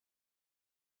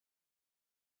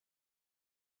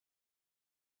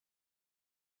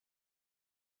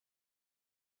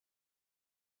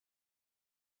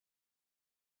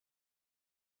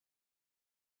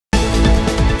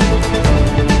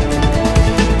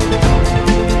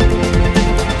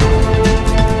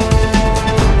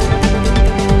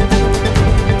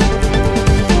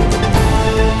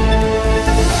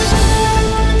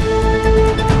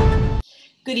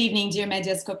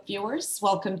Telescope viewers.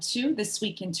 Welcome to This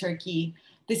Week in Turkey.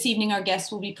 This evening, our guest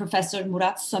will be Professor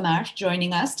Murat Somer,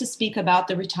 joining us to speak about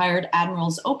the retired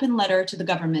admiral's open letter to the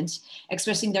government,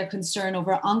 expressing their concern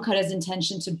over Ankara's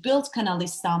intention to build Kanal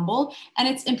Istanbul and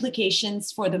its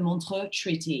implications for the Montreux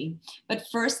Treaty. But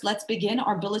first, let's begin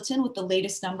our bulletin with the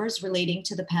latest numbers relating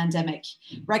to the pandemic.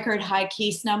 Record high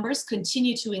case numbers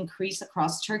continue to increase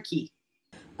across Turkey.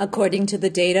 According to the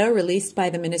data released by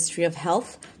the Ministry of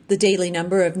Health, the daily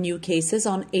number of new cases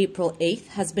on April 8th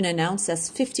has been announced as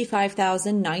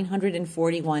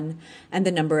 55,941 and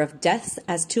the number of deaths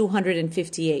as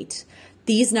 258.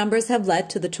 These numbers have led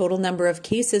to the total number of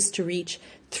cases to reach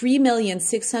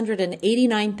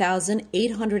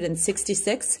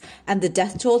 3,689,866 and the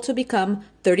death toll to become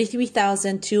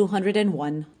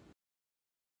 33,201.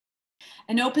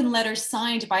 An open letter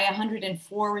signed by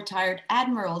 104 retired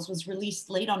admirals was released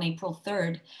late on April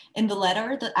 3rd. In the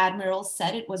letter, the admirals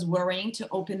said it was worrying to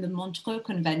open the Montreux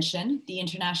Convention, the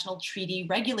international treaty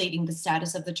regulating the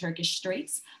status of the Turkish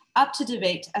Straits, up to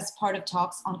debate as part of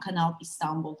talks on Kanal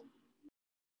Istanbul.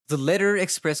 The letter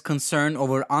expressed concern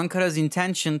over Ankara's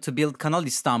intention to build Kanal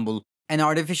Istanbul, an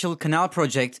artificial canal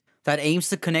project that aims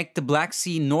to connect the Black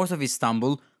Sea north of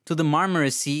Istanbul to the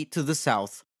Marmara Sea to the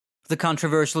south. The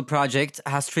controversial project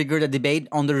has triggered a debate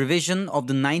on the revision of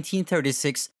the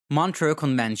 1936 Montreux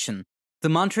Convention. The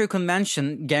Montreux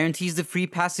Convention guarantees the free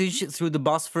passage through the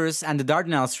Bosphorus and the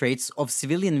Dardanelles Straits of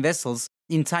civilian vessels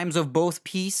in times of both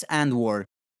peace and war.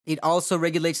 It also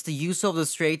regulates the use of the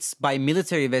straits by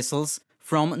military vessels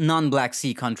from non-Black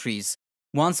Sea countries.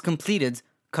 Once completed,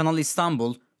 Kanal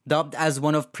Istanbul, dubbed as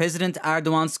one of President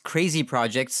Erdogan's crazy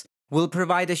projects, will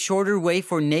provide a shorter way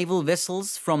for naval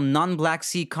vessels from non-Black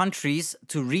Sea countries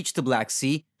to reach the Black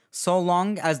Sea, so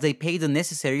long as they pay the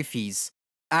necessary fees.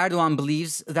 Erdogan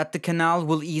believes that the canal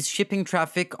will ease shipping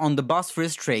traffic on the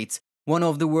Bosphorus Strait, one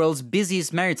of the world's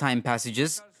busiest maritime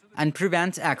passages, and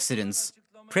prevent accidents.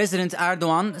 President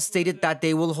Erdogan stated that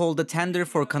they will hold a tender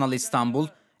for Kanal Istanbul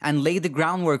and lay the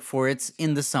groundwork for it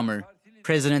in the summer.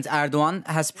 President Erdogan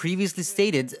has previously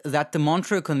stated that the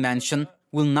Montreux Convention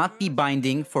will not be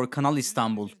binding for Kanal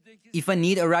Istanbul. If a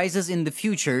need arises in the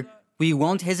future, we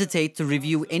won't hesitate to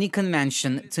review any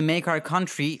convention to make our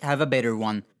country have a better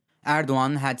one,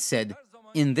 Erdogan had said.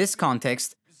 In this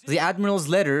context, the Admiral's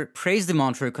letter praised the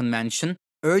Montreux Convention,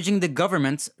 urging the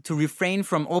government to refrain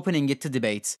from opening it to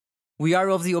debate. We are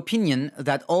of the opinion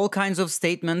that all kinds of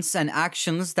statements and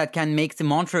actions that can make the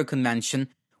Montreux Convention,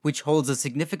 which holds a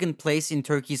significant place in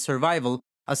Turkey's survival,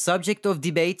 a subject of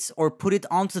debate or put it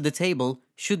onto the table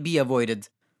should be avoided,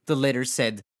 the letter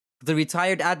said. The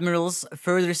retired admirals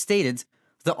further stated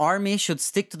the army should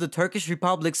stick to the Turkish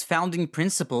Republic's founding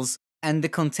principles and the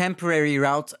contemporary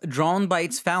route drawn by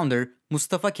its founder,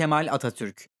 Mustafa Kemal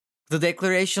Atatürk. The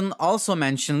declaration also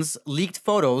mentions leaked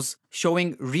photos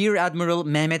showing Rear Admiral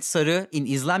Mehmet Sarı in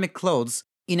Islamic clothes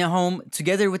in a home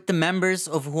together with the members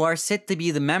of who are said to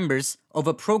be the members of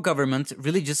a pro-government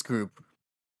religious group.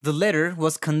 The letter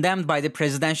was condemned by the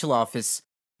presidential office.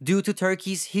 Due to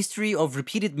Turkey's history of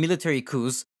repeated military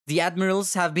coups, the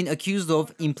admirals have been accused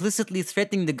of implicitly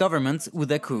threatening the government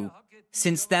with a coup.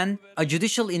 Since then, a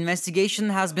judicial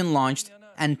investigation has been launched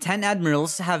and 10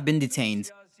 admirals have been detained.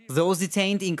 Those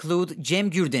detained include Cem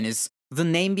Gürdeniz, the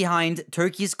name behind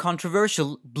Turkey's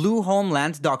controversial Blue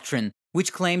Homeland doctrine,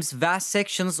 which claims vast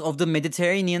sections of the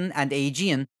Mediterranean and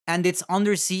Aegean and its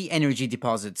undersea energy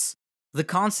deposits. The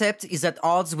concept is at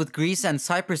odds with Greece and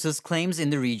Cyprus's claims in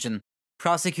the region.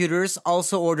 Prosecutors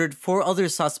also ordered 4 other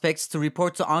suspects to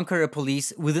report to Ankara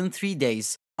police within 3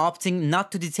 days, opting not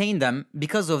to detain them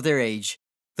because of their age.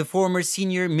 The former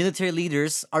senior military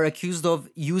leaders are accused of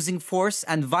using force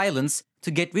and violence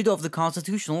to get rid of the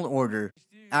constitutional order.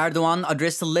 Erdogan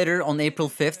addressed a letter on April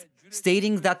 5th,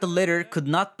 stating that the letter could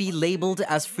not be labeled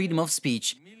as freedom of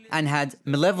speech and had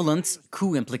malevolent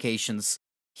coup implications.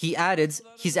 He added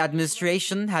his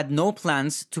administration had no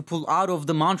plans to pull out of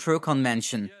the Montreux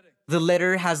Convention. The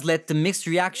letter has led to mixed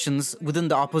reactions within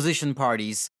the opposition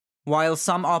parties. While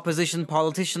some opposition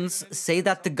politicians say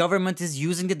that the government is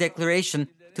using the declaration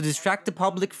to distract the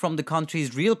public from the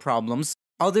country's real problems,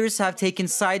 others have taken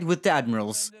side with the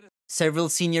admirals. Several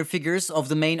senior figures of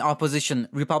the main opposition,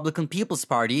 Republican People's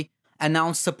Party,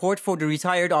 announced support for the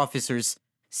retired officers,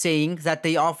 saying that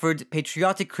they offered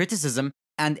patriotic criticism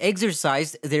and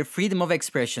exercised their freedom of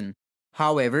expression.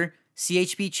 However,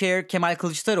 CHP Chair Kemal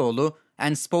Kılıçdaroğlu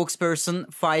and spokesperson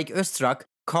Faik Öztrak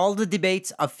called the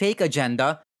debate a fake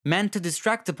agenda meant to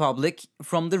distract the public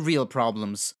from the real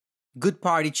problems. Good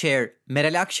Party Chair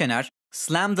Meral Akşener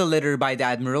slammed the letter by the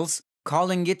admirals,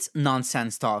 calling it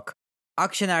nonsense talk.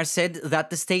 Akşener said that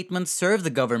the statement served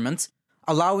the government,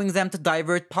 allowing them to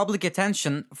divert public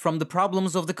attention from the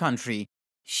problems of the country.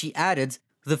 She added,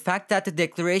 the fact that the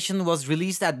declaration was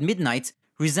released at midnight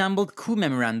resembled coup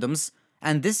memorandums,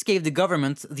 and this gave the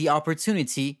government the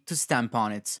opportunity to stamp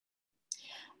on it.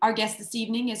 Our guest this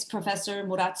evening is Professor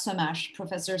Murat Somer.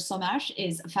 Professor Somer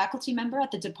is a faculty member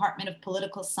at the Department of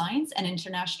Political Science and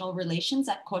International Relations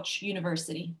at Koç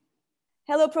University.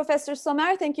 Hello, Professor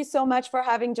Somer. Thank you so much for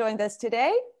having joined us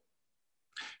today.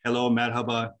 Hello,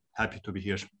 merhaba. Happy to be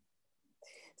here.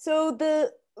 So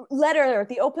the letter,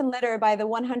 the open letter by the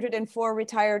 104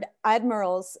 retired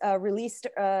admirals released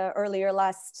earlier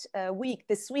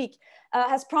this week,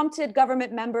 has prompted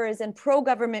government members and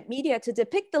pro-government media to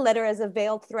depict the letter as a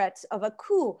veiled threat of a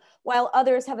coup, while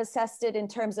others have assessed it in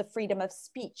terms of freedom of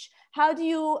speech. How do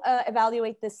you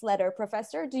evaluate this letter,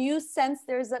 Professor? Do you sense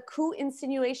there's a coup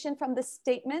insinuation from this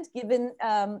statement, given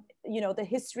the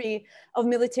history of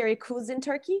military coups in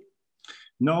Turkey?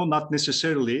 No, not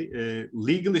necessarily.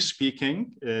 Legally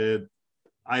speaking,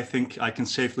 I think I can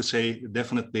safely say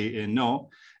definitely no.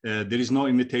 There is no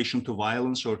invitation to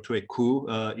violence or to a coup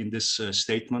in this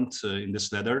statement, in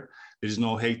this letter. There is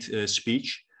no hate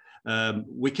speech.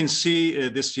 We can see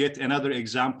this yet another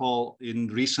example in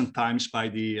recent times by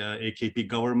the AKP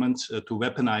government to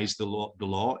weaponize the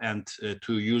law and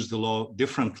to use the law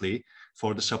differently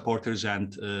for the supporters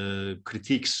and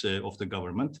critiques of the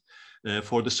government.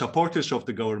 For the supporters of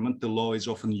the government, the law is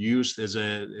often used as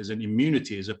an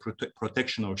immunity, as a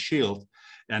protection or shield,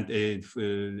 and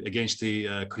against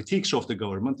the critiques of the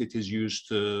government, it is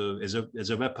used as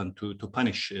a weapon to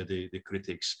punish the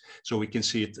critics. So we can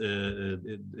see it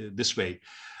this way.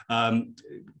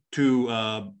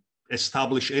 To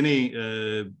establish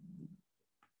any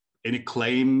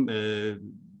claim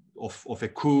of a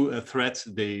coup threat,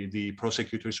 the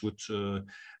prosecutors would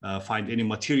find any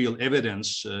material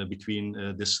evidence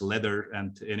between this letter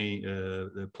and any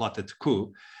plotted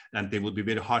coup, and they would be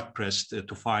very hard-pressed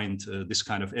to find this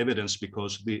kind of evidence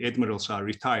because the admirals are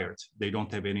retired. They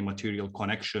don't have any material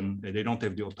connection. They don't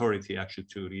have the authority actually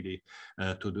to really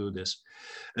to do this.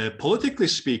 Politically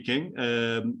speaking,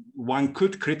 one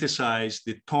could criticize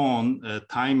the tone,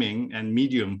 timing, and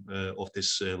medium of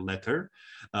this letter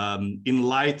in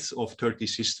light of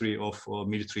Turkey's history of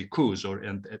military coups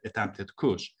and attempted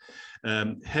coups.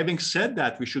 Having said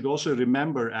that, we should also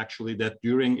remember actually that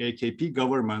during AKP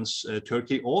governments,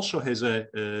 Turkey also has a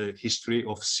history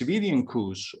of civilian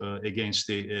coups against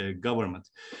the government.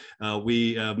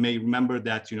 We may remember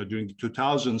that during the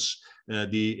 2000s,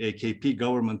 the AKP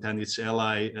government and its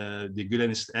ally, the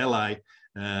Gülenist ally,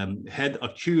 had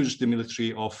accused the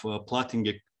military of plotting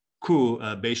a coup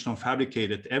based on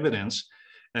fabricated evidence.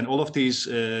 And all of these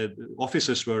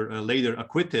officers were later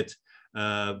acquitted,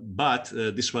 but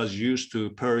this was used to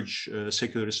purge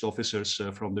secularist officers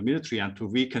from the military and to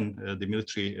weaken the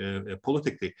military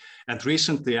politically. And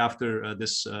recently, after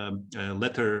this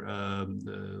letter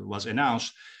was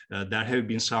announced, there have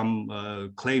been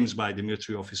some claims by the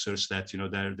military officers that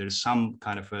there is some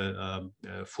kind of a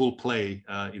full play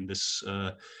in this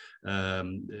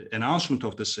announcement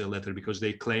of this letter, because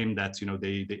they claim that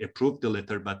they approved the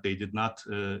letter, but they did not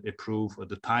approve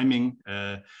the timing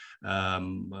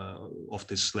of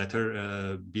this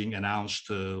letter being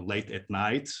announced late at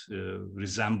night,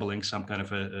 resembling some kind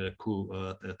of a coup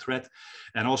threat,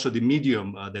 and also the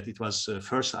medium that it was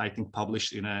first, I think,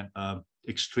 published in a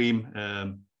extreme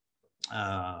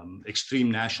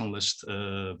nationalist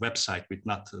website with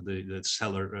not the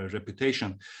stellar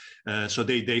reputation. So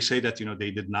they say that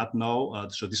they did not know,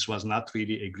 so this was not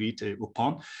really agreed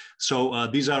upon. So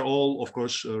these are all, of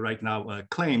course, right now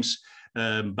claims.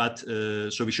 But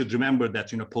so we should remember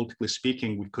that politically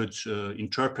speaking, we could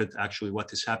interpret actually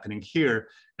what is happening here,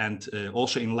 and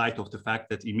also in light of the fact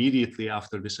that immediately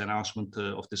after this announcement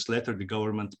of this letter, the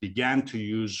government began to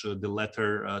use the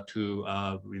letter to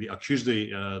really accuse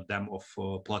them of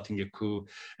plotting a coup,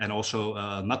 and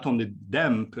also not only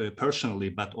them personally,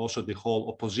 but also the whole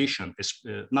opposition.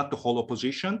 Not the whole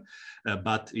opposition,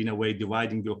 but in a way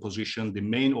dividing the opposition, the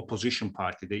main opposition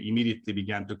party. They immediately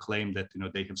began to claim that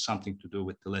they have something to do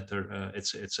with the letter,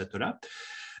 etc.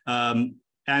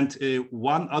 And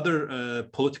one other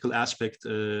political aspect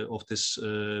of this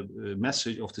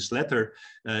message, of this letter,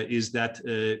 is that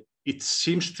it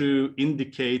seems to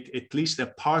indicate at least a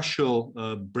partial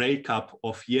breakup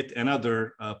of yet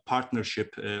another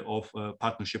partnership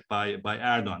by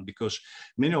Erdogan, because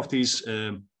many of these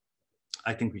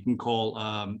I think we can call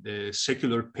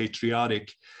secular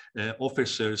patriotic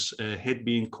officers had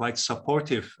been quite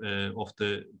supportive of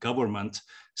the government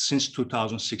since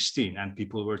 2016, and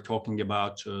people were talking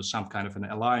about some kind of an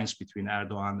alliance between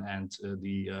Erdogan and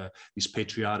this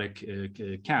patriotic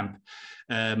camp.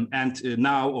 And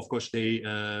now, of course, they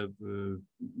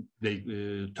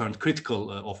turned critical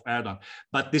of Erdogan.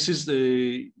 But this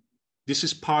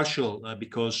is partial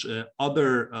because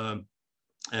other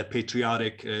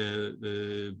patriotic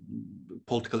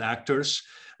political actors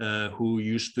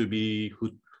who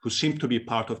seem to be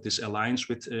part of this alliance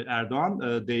with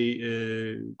Erdogan,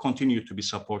 they continue to be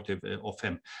supportive of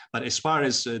him. But as far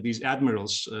as these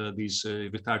admirals, these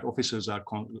retired officers are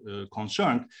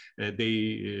concerned,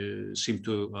 they seem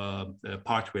to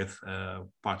part with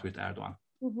Erdogan.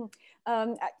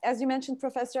 Mm-hmm. As you mentioned,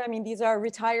 Professor, I mean, these are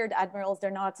retired admirals.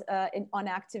 They're not on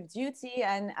active duty.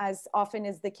 And as often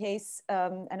is the case,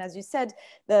 and as you said,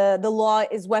 the law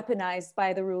is weaponized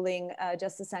by the ruling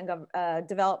Justice and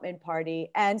Development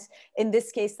Party. And in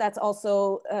this case, that's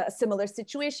also a similar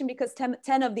situation because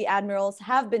 10 of the admirals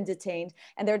have been detained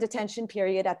and their detention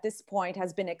period at this point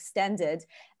has been extended,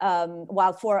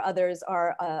 while 4 others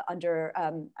are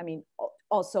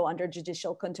also under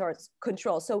judicial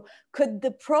control. So could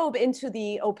the probe into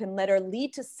the open letter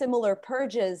lead to similar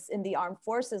purges in the armed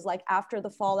forces, like after the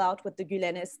fallout with the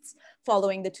Gülenists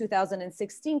following the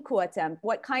 2016 coup attempt?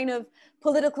 What kind of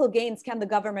political gains can the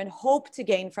government hope to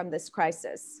gain from this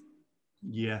crisis?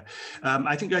 Yeah,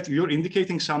 I think that you're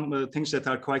indicating some things that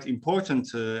are quite important,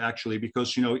 actually,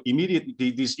 because, you know, immediately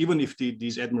even if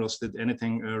these admirals did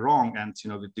anything wrong and,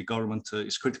 you know, the government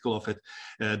is critical of it,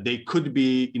 they could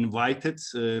be invited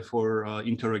for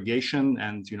interrogation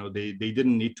and, you know, they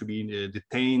didn't need to be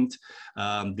detained.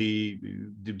 The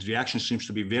reaction seems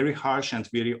to be very harsh and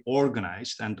very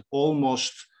organized and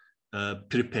almost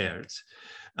prepared.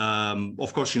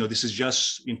 Of course, you know, this is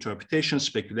just interpretation,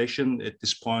 speculation. At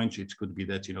this point, it could be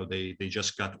that, you know, they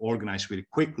just got organized very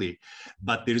quickly,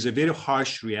 but there is a very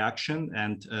harsh reaction.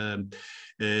 And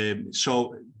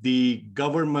so the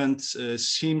government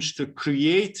seems to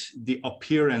create the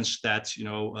appearance that, you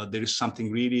know, there is something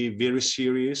really very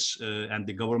serious and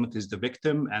the government is the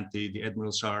victim and the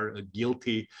admirals are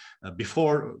guilty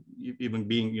before even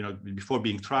being, you know, before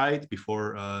being tried,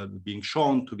 before being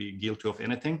shown to be guilty of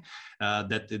anything,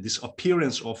 that this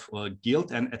appearance of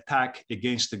guilt and attack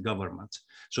against the government.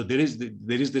 So there is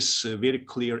this very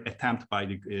clear attempt by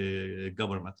the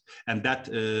government, and that,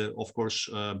 of course,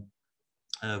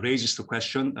 raises the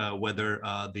question whether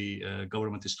the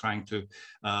government is trying to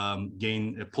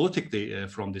gain politically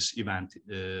from this event,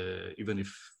 even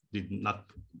if did not,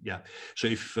 yeah. So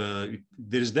if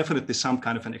there is definitely some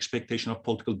kind of an expectation of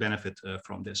political benefit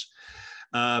from this.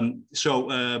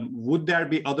 Would there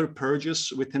be other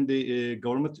purges within the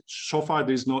government? So far,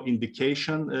 there is no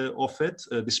indication of it.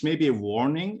 This may be a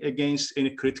warning against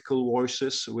any critical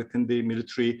voices within the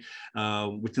military,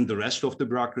 within the rest of the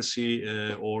bureaucracy,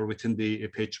 or within the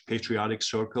patriotic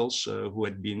circles who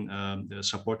had been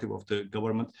supportive of the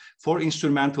government for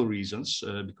instrumental reasons,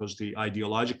 because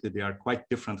ideologically they are quite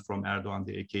different from Erdogan,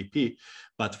 the AKP,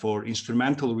 but for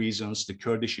instrumental reasons, the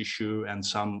Kurdish issue and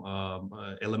some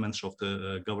elements of the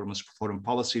government's foreign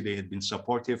policy, they had been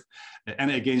supportive,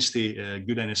 and against the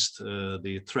Gülenist,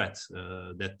 the threat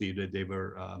that they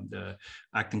were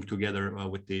acting together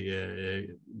with the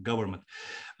government.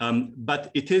 But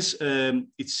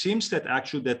it seems that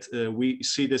actually that we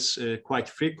see this quite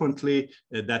frequently,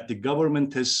 that the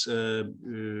government is,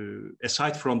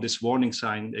 aside from this warning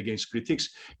sign against critics,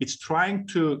 it's trying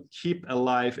to keep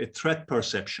alive a threat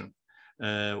perception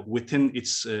within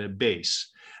its base.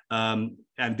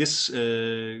 And this,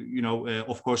 you know,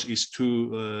 of course, is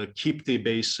to keep the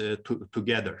base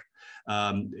together.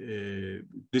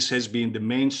 This has been the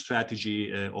main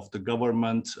strategy of the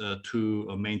government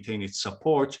to maintain its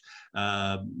support.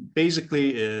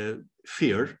 Basically,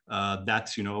 fear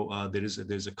that, you know,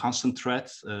 there's a constant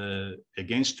threat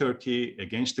against Turkey,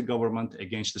 against the government,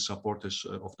 against the supporters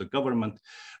of the government.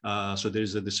 So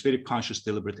there's this very conscious,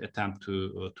 deliberate attempt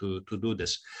to do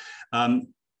this.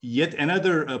 Yet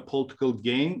another political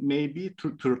gain may be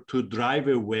to drive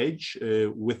a wedge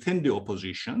within the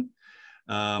opposition,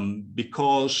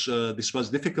 because this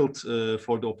was difficult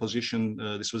for the opposition.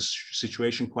 This was a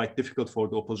situation quite difficult for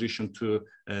the opposition to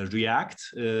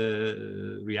react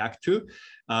to.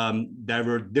 There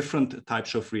were different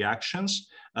types of reactions.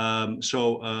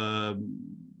 So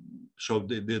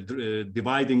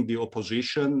dividing the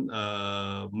opposition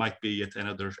might be yet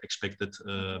another expected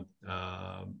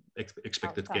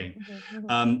gain.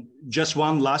 Just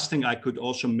one last thing I could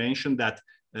also mention, that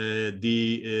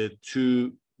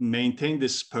to maintain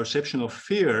this perception of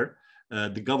fear,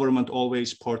 the government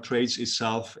always portrays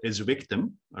itself as a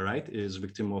victim, all right, is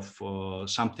victim of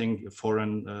something,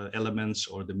 foreign elements,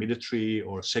 or the military,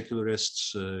 or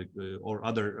secularists, or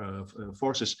other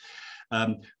forces.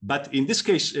 But in this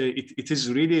case, it is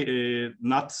really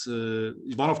not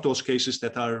one of those cases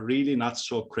that are really not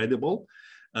so credible.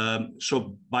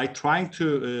 So by trying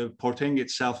to portraying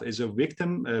itself as a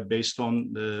victim based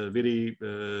on the very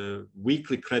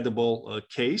weakly credible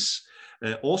case,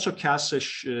 also casts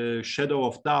a shadow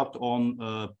of doubt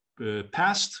on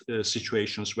past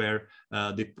situations where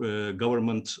the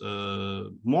government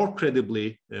more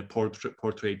credibly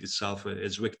portrayed itself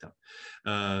as victim.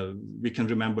 We can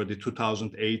remember the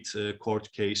 2008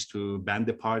 court case to ban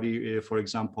the party, for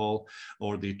example,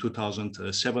 or the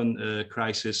 2007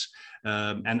 crisis,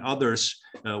 and others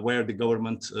where the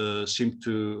government seemed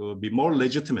to be more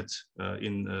legitimate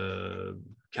in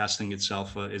casting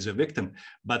itself as a victim.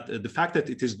 But the fact that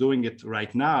it is doing it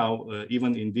right now,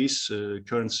 even in these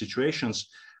current situations,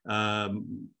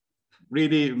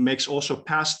 really makes also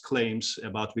past claims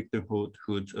about victimhood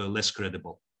less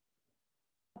credible.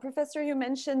 Professor, you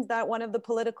mentioned that one of the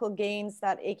political gains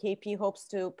that AKP hopes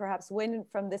to perhaps win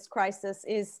from this crisis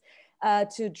is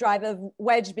to drive a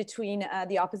wedge between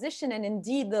the opposition. And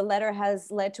indeed, the letter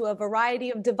has led to a variety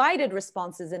of divided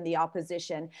responses in the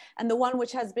opposition. And the one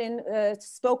which has been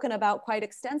spoken about quite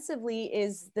extensively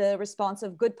is the response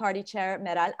of Good Party Chair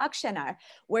Meral Akşener,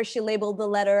 where she labeled the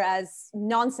letter as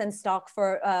nonsense talk,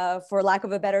 for lack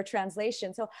of a better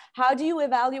translation. So how do you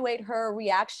evaluate her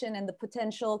reaction and the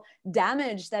potential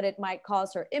damage that it might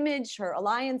cause her image, her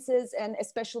alliances, and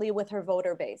especially with her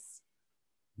voter base?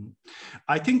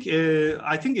 I think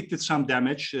it did some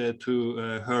damage to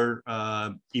her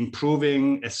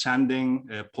improving, ascending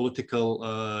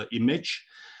political image,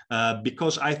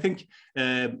 because I think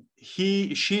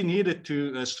she needed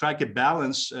to strike a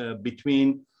balance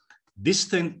between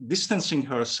distancing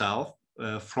herself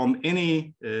from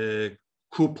any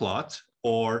coup plot,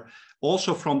 or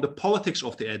also from the politics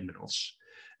of the admirals,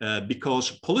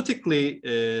 because politically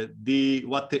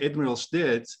what the admirals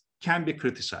did can be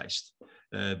criticized.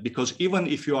 Because even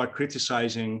if you are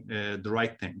criticizing the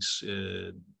right things,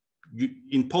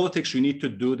 in politics, you need to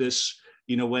do this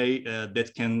in a way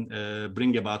that can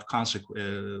bring about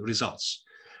results.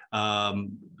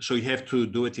 So you have to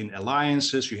do it in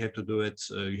alliances, you have to do it,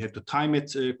 you have to time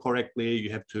it correctly, you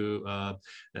have to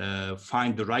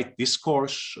find the right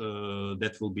discourse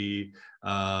that will be,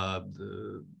 that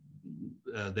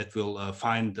will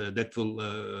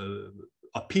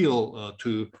appeal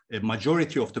to a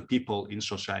majority of the people in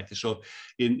society. So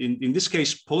in this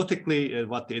case, politically,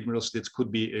 what the admirals did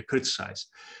could be criticized.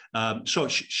 So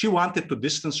she wanted to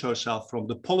distance herself from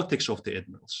the politics of the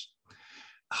admirals.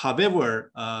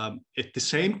 However, at the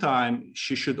same time,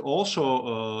 she should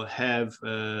also have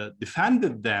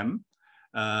defended them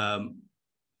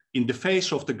in the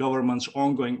face of the government's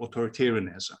ongoing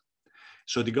authoritarianism.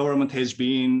 So the government has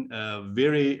been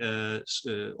very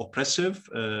oppressive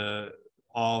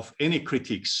of any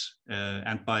critiques,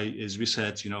 and by, as we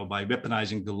said, by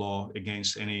weaponizing the law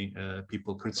against any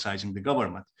people criticizing the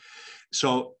government.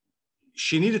 So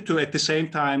she needed to, at the same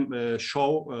time,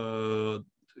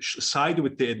 side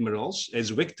with the admirals as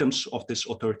victims of this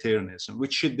authoritarianism,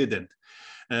 which she didn't.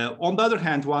 On the other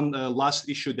hand, one last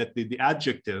issue, that the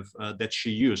adjective that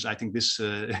she used, I think this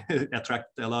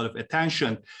attracted a lot of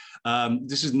attention.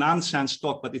 This is nonsense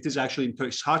talk, but it is actually,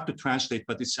 it's hard to translate,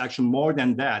 but it's actually more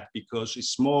than that, because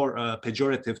it's more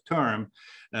pejorative term.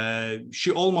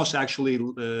 She almost actually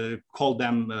called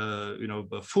them,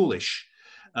 foolish.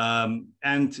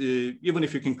 And even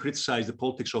if you can criticize the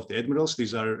politics of the admirals,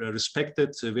 these are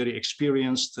respected, very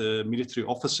experienced military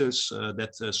officers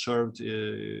that served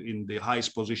in the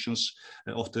highest positions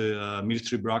of the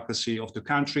military bureaucracy of the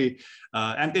country.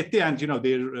 And at the end,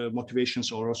 their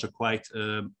motivations are also quite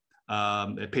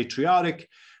patriotic.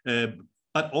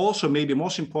 But also, maybe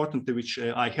most importantly, which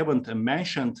I haven't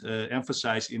mentioned,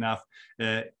 emphasized enough,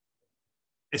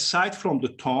 aside from the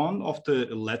tone of the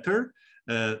letter,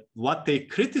 what they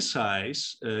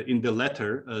criticize in the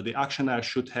letter, the Akşener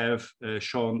should have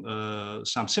shown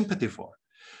some sympathy for.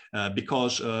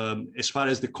 Because as far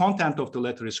as the content of the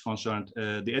letter is concerned,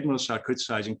 the admirals are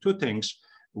criticizing two things.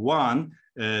 One,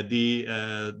 the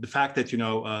fact that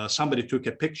somebody took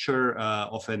a picture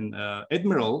of an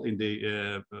admiral in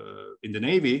the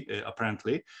Navy,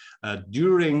 apparently,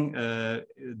 during a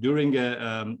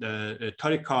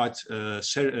tariqat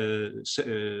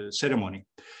ceremony.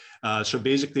 So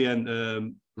basically, a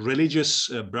religious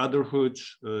brotherhood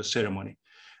ceremony.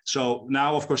 So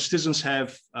now, of course, citizens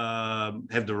have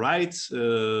the right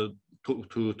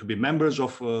to be members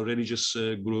of religious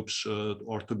groups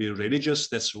or to be religious,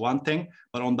 that's one thing.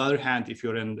 But on the other hand, if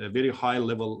you're a very high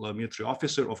level military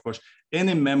officer, of course,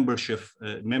 any membership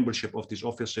of these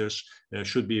officers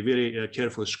should be very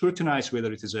carefully scrutinized,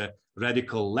 whether it is a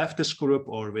radical leftist group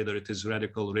or whether it is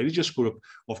radical religious group.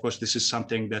 Of course, this is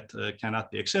something that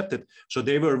cannot be accepted. So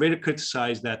they were very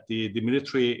criticized that the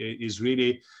military is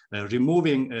really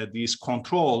removing these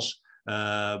controls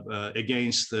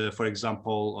against, for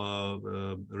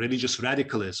example, religious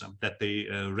radicalism, that they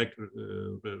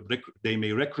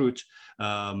may recruit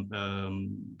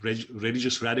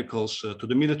religious radicals to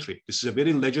the military. This is a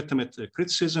very legitimate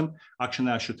criticism.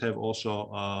 Akşener should have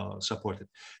also supported.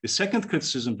 The second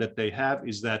criticism that they have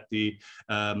is that the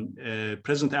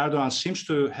President Erdogan seems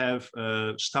to have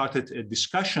started a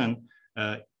discussion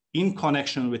in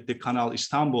connection with the Kanal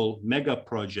Istanbul mega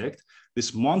project,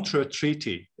 this Montreux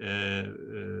Treaty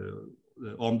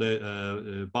on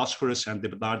the Bosphorus and the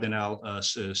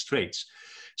Dardanelles Straits.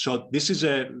 So this is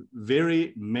a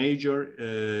very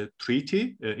major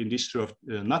treaty in the history of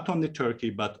not only Turkey,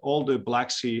 but all the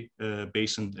Black Sea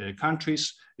basin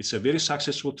countries. It's a very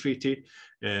successful treaty.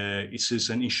 It is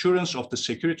an insurance of the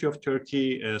security of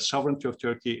Turkey, sovereignty of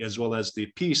Turkey, as well as the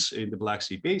peace in the Black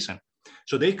Sea basin.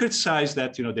 So they criticize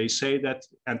that, they say that,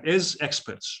 and as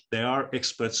experts, they are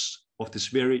experts of this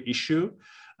very issue.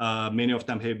 Many of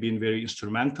them have been very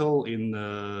instrumental in,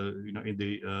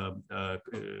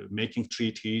 making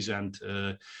treaties and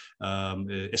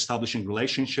establishing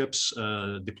relationships,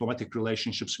 diplomatic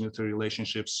relationships, military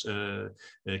relationships,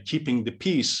 keeping the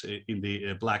peace in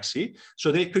the Black Sea.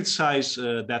 So they criticize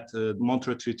that the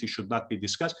Montreux Treaty should not be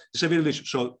discussed. It's a very,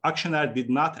 so Akşener did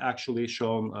not actually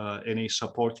show any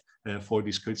support for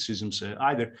these criticisms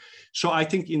either. So I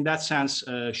think in that sense,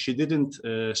 she didn't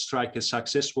strike a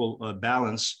successful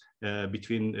balance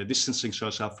between distancing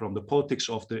herself from the politics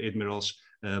of the admirals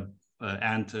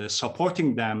and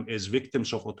supporting them as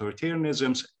victims of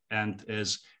authoritarianism and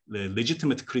as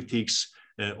legitimate critiques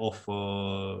of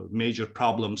major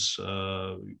problems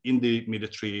in the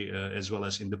military as well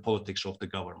as in the politics of the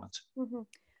government.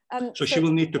 Mm-hmm. So she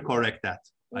will need to correct that,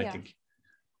 I think.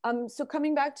 So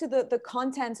coming back to the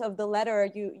content of the letter,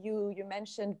 you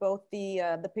mentioned both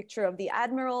the picture of the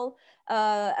admiral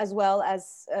as well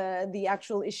as the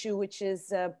actual issue, which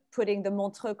is putting the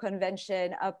Montreux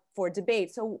Convention up for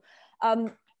debate. So, I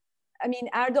mean,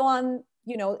 Erdogan,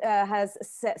 has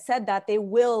said that they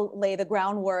will lay the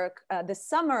groundwork this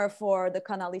summer for the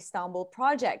Kanal Istanbul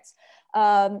project.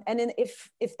 And then if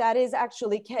that is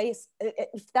actually case,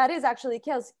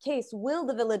 will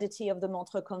the validity of the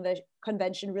Montreux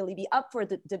Convention really be up for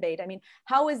the debate? I mean,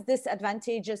 how is this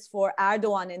advantageous for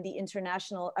Erdogan in the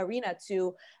international arena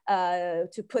to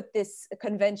put this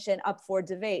convention up for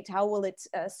debate? How will it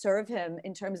serve him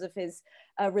in terms of his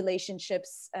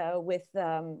relationships with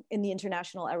in the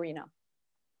international arena?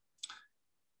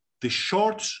 The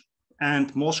short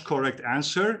and most correct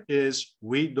answer is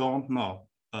we don't know.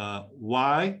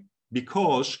 Why?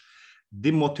 Because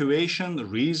the motivation,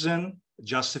 reason,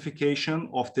 justification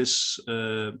of this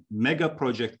mega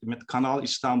project, Kanal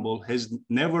Istanbul, has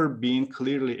never been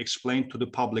clearly explained to the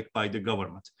public by the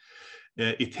government.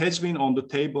 It has been on the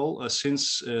table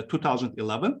since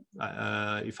 2011.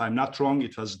 If I'm not wrong,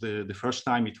 it was the first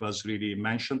time it was really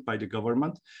mentioned by the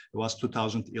government. It was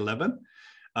 2011.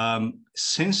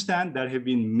 Since then, there have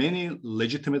been many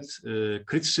legitimate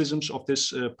criticisms of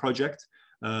this project,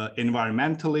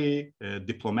 environmentally,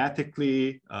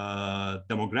 diplomatically,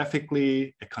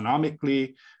 demographically,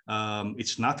 economically.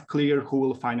 It's not clear who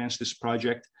will finance this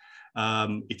project.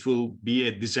 It will be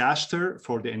a disaster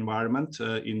for the environment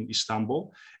in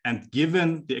Istanbul. And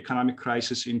given the economic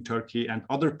crisis in Turkey and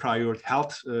other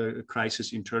health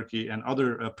crisis in Turkey and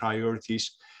other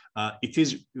priorities, it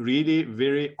is really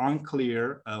very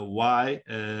unclear why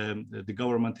the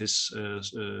government is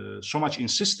so much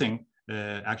insisting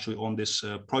actually on this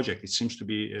project. It seems to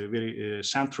be very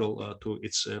central to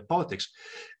its politics.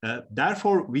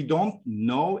 Therefore, we don't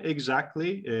know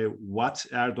exactly what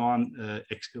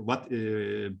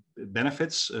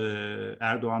benefits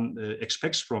Erdogan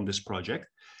expects from this project,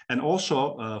 and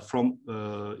also from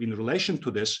in relation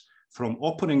to this, from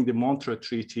opening the Montreux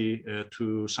Treaty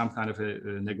to some kind of a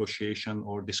negotiation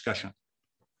or discussion.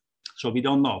 So we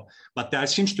don't know, but there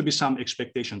seems to be some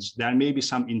expectations. There may be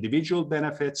some individual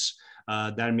benefits.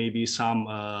 There may be some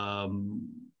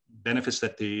benefits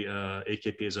that the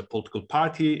AKP as a political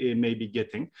party may be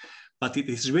getting, but it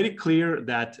is very clear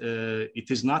that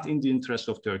it is not in the interest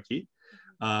of Turkey.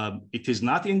 It is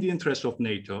not in the interest of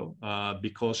NATO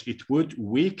because it would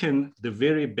weaken the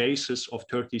very basis of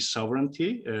Turkey's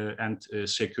sovereignty and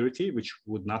security, which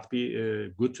would not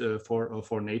be good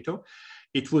for NATO.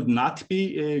 It would not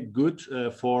be good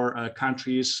for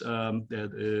countries of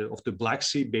the Black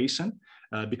Sea Basin,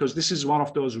 because this is one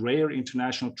of those rare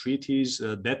international treaties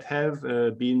that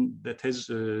has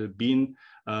been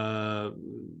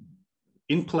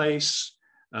in place,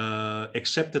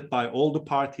 accepted by all the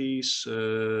parties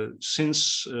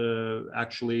since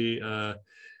actually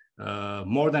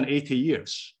more than 80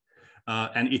 years.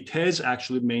 And it has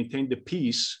actually maintained the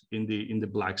peace in the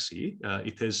Black Sea.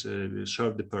 It has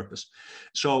served the purpose.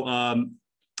 So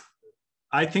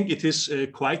I think it is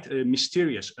quite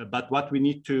mysterious. But what we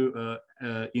need to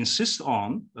insist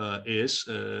on is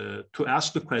to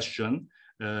ask the question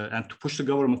and to push the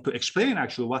government to explain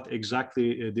actually what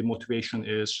exactly the motivation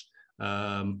is,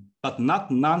 but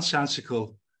not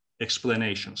nonsensical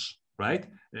explanations, right?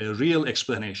 Real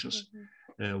explanations. Mm-hmm.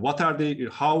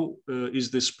 How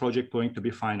is this project going to be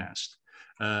financed?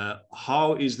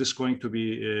 How is this going to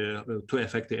be to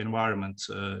affect the environment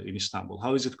in Istanbul?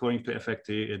 How is it going to affect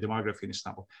the demography in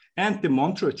Istanbul? And the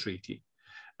Montreux Treaty.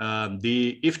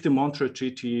 If the Montreux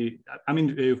Treaty, I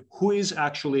mean, who is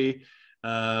actually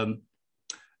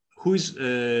who's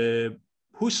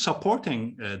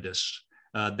supporting this?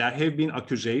 There have been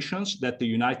accusations that the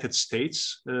United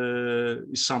States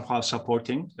is somehow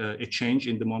supporting a change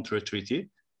in the Montreux Treaty.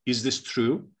 Is this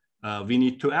true? We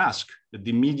need to ask.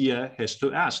 The media has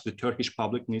to ask. The Turkish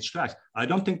public needs to ask. I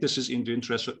don't think this is in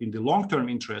the long-term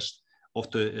interest of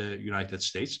the United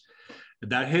States.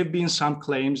 There have been some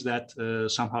claims that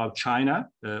somehow China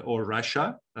or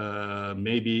Russia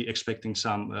may be expecting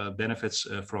some benefits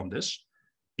from this.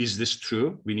 Is this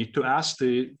true? We need to ask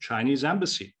the Chinese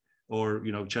embassy or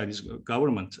Chinese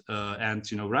government and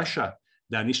Russia.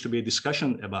 There needs to be a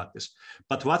discussion about this.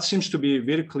 But what seems to be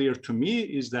very clear to me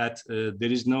is that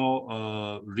there is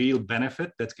no real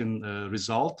benefit that can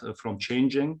result from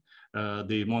changing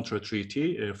the Montreux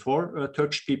Treaty for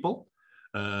Turkish people,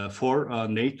 for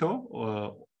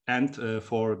NATO, and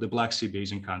for the Black Sea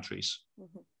Basin countries.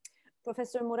 Mm-hmm.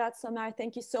 Professor Murat Somer,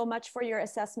 thank you so much for your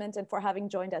assessment and for having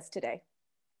joined us today.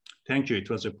 Thank you. It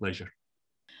was a pleasure.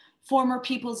 Former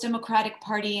People's Democratic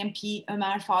Party MP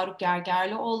Ömer Faruk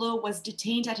Gergerlioğlu was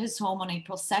detained at his home on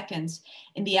April 2nd.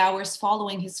 In the hours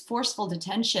following his forceful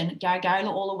detention,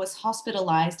 Gergerlioğlu was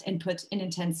hospitalized and put in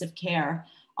intensive care.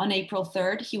 On April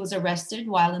 3rd, he was arrested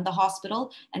while in the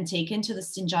hospital and taken to the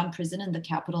Sincan prison in the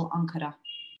capital, Ankara.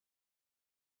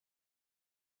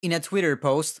 In a Twitter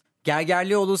post,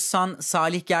 Gergerlioğlu's son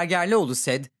Salih Gergerlioğlu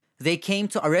said, "They came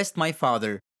to arrest my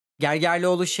father."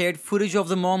 Gergerlioğlu shared footage of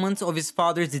the moment of his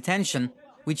father's detention,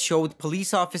 which showed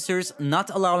police officers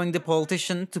not allowing the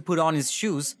politician to put on his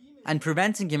shoes and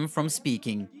preventing him from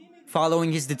speaking.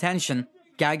 Following his detention,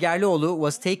 Gergerlioğlu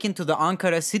was taken to the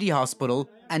Ankara City Hospital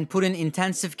and put in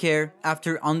intensive care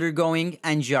after undergoing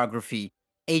angiography.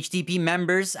 HDP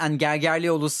members and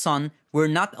Gergerlioğlu's son were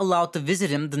not allowed to visit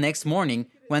him the next morning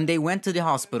when they went to the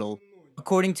hospital.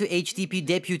 According to HDP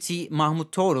deputy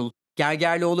Mahmut Torul,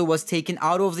 Gergerlioğlu was taken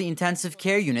out of the intensive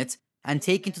care unit and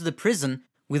taken to the prison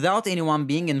without anyone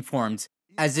being informed,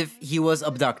 as if he was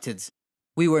abducted.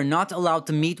 We were not allowed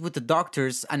to meet with the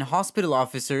doctors and hospital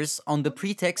officers on the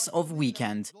pretext of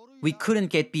weekend. We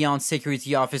couldn't get beyond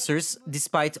security officers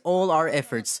despite all our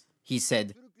efforts, he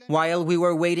said. While we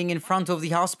were waiting in front of the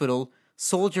hospital,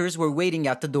 soldiers were waiting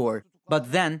at the door,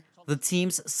 but then the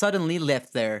teams suddenly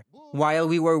left there. While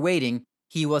we were waiting,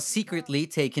 he was secretly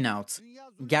taken out.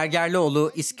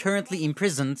 Gergerlioğlu is currently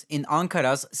imprisoned in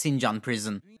Ankara's Sincan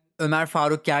prison. Ömer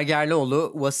Faruk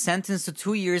Gergerlioğlu was sentenced to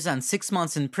 2 years and 6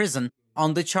 months in prison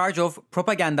on the charge of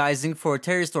propagandizing for a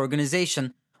terrorist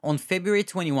organization on February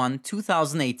 21,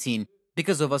 2018,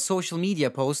 because of a social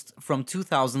media post from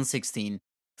 2016.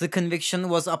 The conviction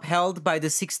was upheld by the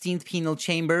 16th Penal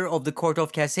Chamber of the Court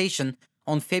of Cassation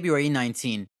on February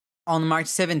 19. On March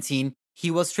 17,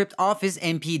 he was stripped of his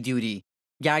MP duty.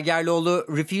 Gergerlioğlu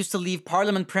refused to leave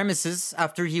parliament premises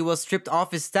after he was stripped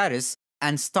of his status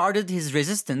and started his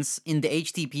resistance in the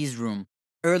HDP's room.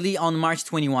 Early on March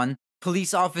 21,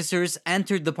 police officers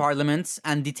entered the parliament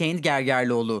and detained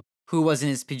Gergerlioğlu, who was in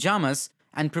his pajamas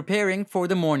and preparing for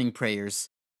the morning prayers.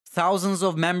 Thousands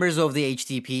of members of the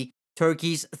HDP,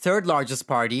 Turkey's third largest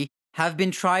party, have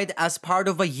been tried as part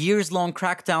of a years-long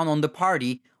crackdown on the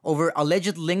party over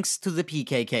alleged links to the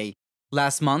PKK.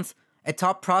 Last month, a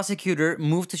top prosecutor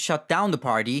moved to shut down the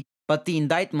party, but the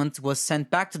indictment was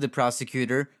sent back to the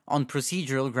prosecutor on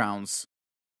procedural grounds.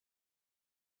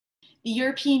 The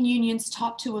European Union's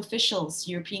top two officials,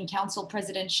 European Council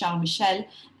President Charles Michel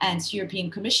and European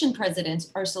Commission President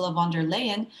Ursula von der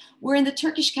Leyen, were in the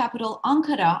Turkish capital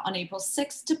Ankara on April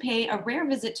 6 to pay a rare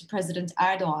visit to President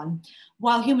Erdogan.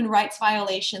 While human rights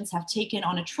violations have taken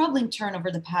on a troubling turn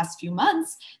over the past few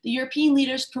months, the European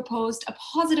leaders proposed a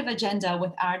positive agenda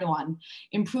with Erdogan,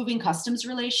 improving customs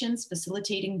relations,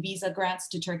 facilitating visa grants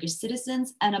to Turkish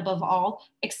citizens, and above all,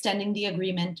 extending the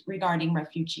agreement regarding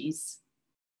refugees.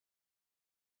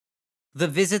 The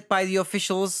visit by the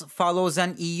officials follows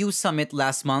an EU summit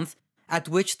last month, at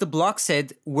which the bloc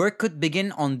said work could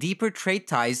begin on deeper trade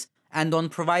ties and on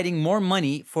providing more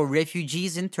money for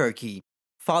refugees in Turkey.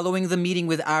 Following the meeting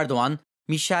with Erdogan,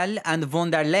 Michel and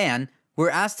von der Leyen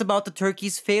were asked about the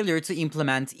Turkey's failure to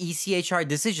implement ECHR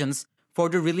decisions for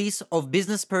the release of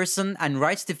businessperson and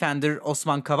rights defender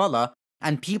Osman Kavala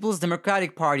and People's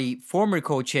Democratic Party former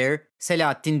co-chair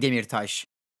Selahattin Demirtaş.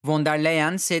 Von der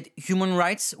Leyen said human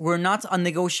rights were not a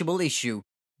negotiable issue.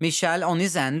 Michel, on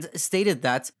his end, stated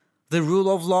that the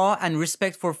rule of law and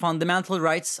respect for fundamental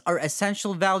rights are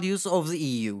essential values of the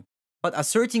EU. But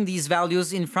asserting these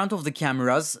values in front of the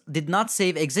cameras did not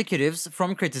save executives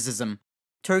from criticism.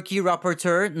 Turkey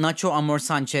rapporteur Nacho Amor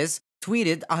Sanchez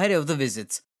tweeted ahead of the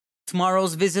visit,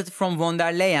 "Tomorrow's visit from von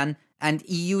der Leyen and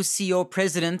EU CEO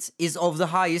President is of the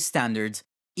highest standard.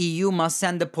 EU must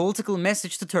send a political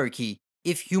message to Turkey.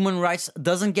 If human rights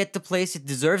doesn't get the place it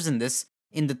deserves in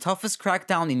the toughest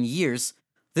crackdown in years,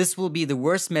 this will be the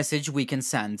worst message we can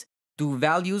send. Do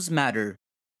values matter?"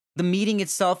 The meeting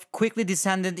itself quickly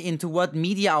descended into what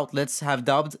media outlets have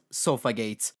dubbed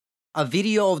Sofagate. A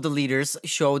video of the leaders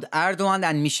showed Erdogan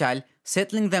and Michel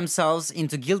settling themselves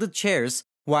into gilded chairs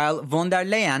while von der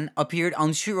Leyen appeared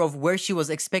unsure of where she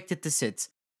was expected to sit.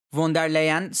 Von der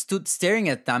Leyen stood staring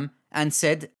at them and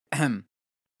said, "Ahem."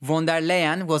 Von der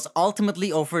Leyen was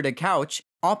ultimately offered a couch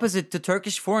opposite to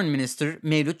Turkish Foreign Minister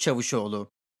Mevlut Çavuşoğlu.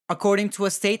 According to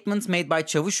a statement made by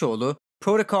Çavuşoğlu,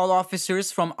 protocol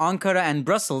officers from Ankara and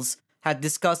Brussels had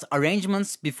discussed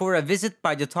arrangements before a visit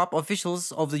by the top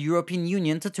officials of the European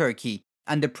Union to Turkey,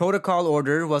 and the protocol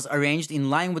order was arranged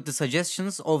in line with the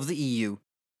suggestions of the EU.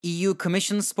 EU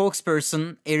Commission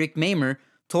spokesperson Eric Mamer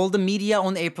told the media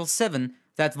on April 7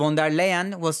 that von der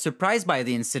Leyen was surprised by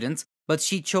the incident, but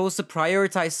she chose to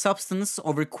prioritize substance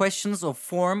over questions of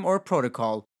form or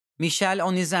protocol. Michel,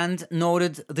 on his end,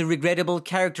 noted the regrettable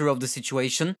character of the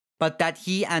situation, but that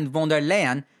he and von der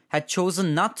Leyen had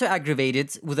chosen not to aggravate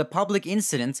it with a public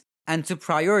incident and to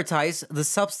prioritize the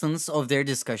substance of their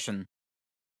discussion.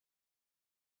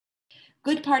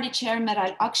 Good Party Chair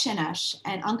Meral Akşener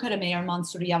and Ankara Mayor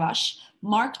Mansur Yavaş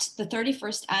marked the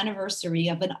 31st anniversary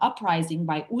of an uprising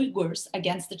by Uyghurs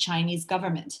against the Chinese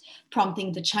government,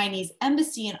 prompting the Chinese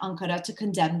embassy in Ankara to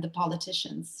condemn the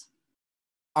politicians.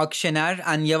 Akşener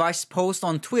and Yavaş's post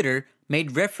on Twitter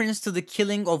made reference to the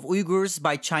killing of Uyghurs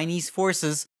by Chinese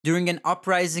forces during an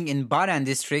uprising in Baran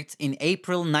district in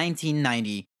April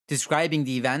 1990, describing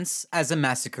the events as a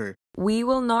massacre. "We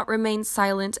will not remain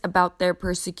silent about their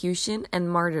persecution and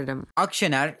martyrdom,"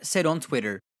 Akşener said on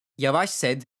Twitter. Yavaş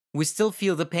said, "We still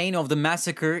feel the pain of the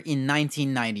massacre in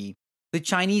 1990. The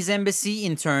Chinese embassy,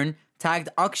 in turn, tagged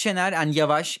Akşener and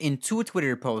Yavaş in two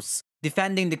Twitter posts,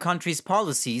 defending the country's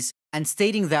policies and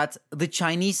stating that the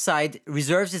Chinese side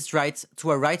reserves its right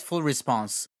to a rightful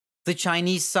response. The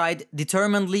Chinese side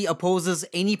determinedly opposes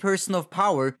any person of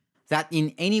power that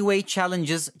in any way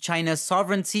challenges China's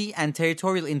sovereignty and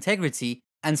territorial integrity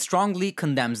and strongly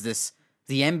condemns this,"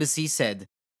 the embassy said.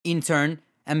 In turn,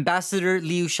 Ambassador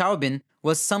Liu Xiaobin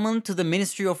was summoned to the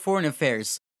Ministry of Foreign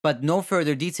Affairs, but no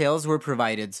further details were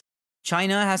provided.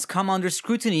 China has come under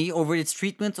scrutiny over its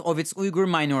treatment of its Uyghur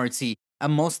minority, a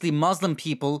mostly Muslim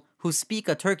people who speak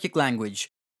a Turkic language.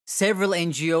 Several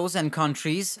NGOs and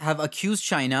countries have accused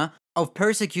China of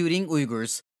persecuting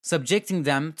Uyghurs, subjecting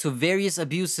them to various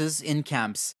abuses in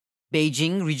camps.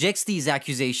 Beijing rejects these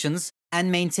accusations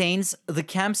and maintains the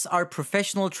camps are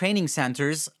professional training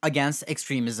centers against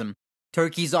extremism.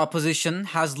 Turkey's opposition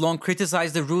has long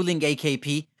criticized the ruling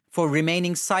AKP for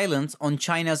remaining silent on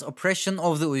China's oppression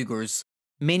of the Uyghurs.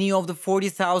 Many of the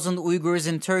 40,000 Uyghurs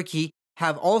in Turkey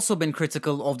have also been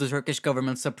critical of the Turkish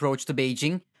government's approach to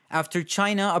Beijing after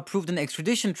China approved an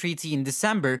extradition treaty in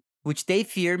December, which they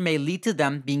fear may lead to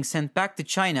them being sent back to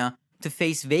China to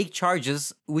face vague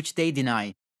charges which they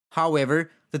deny.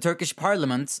 However, the Turkish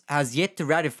parliament has yet to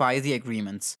ratify the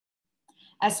agreement.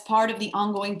 As part of the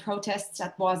ongoing protests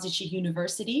at Boğaziçi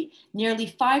University, nearly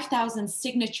 5,000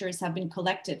 signatures have been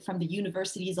collected from the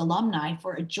university's alumni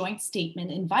for a joint statement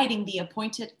inviting the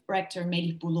appointed rector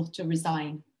Melih Buluh to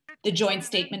resign. The joint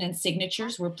statement and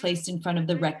signatures were placed in front of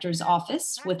the rector's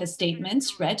office with a statement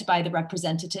read by the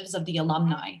representatives of the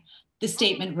alumni. The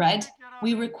statement read,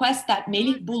 "We request that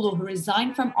Melih Bulu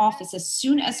resign from office as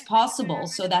soon as possible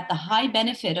so that the high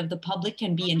benefit of the public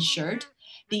can be ensured,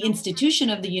 the institution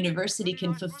of the university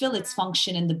can fulfill its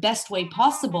function in the best way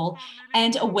possible,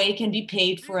 and a way can be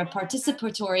paved for a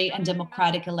participatory and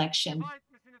democratic election."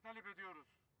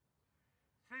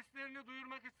 Seslerini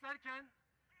duyurmak isterken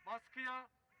baskıya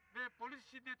ve polis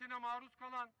şiddetine maruz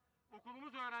kalan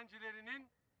okulumuz öğrencilerinin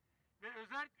ve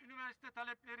özerk üniversite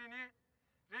taleplerini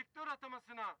rektör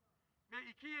atamasına ve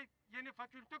 2 yeni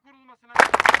fakülte kurulmasına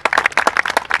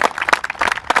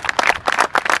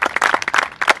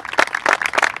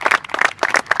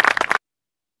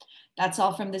That's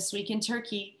all from This Week in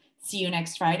Turkey. See you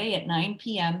next Friday at 9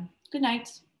 p.m. Good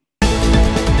night.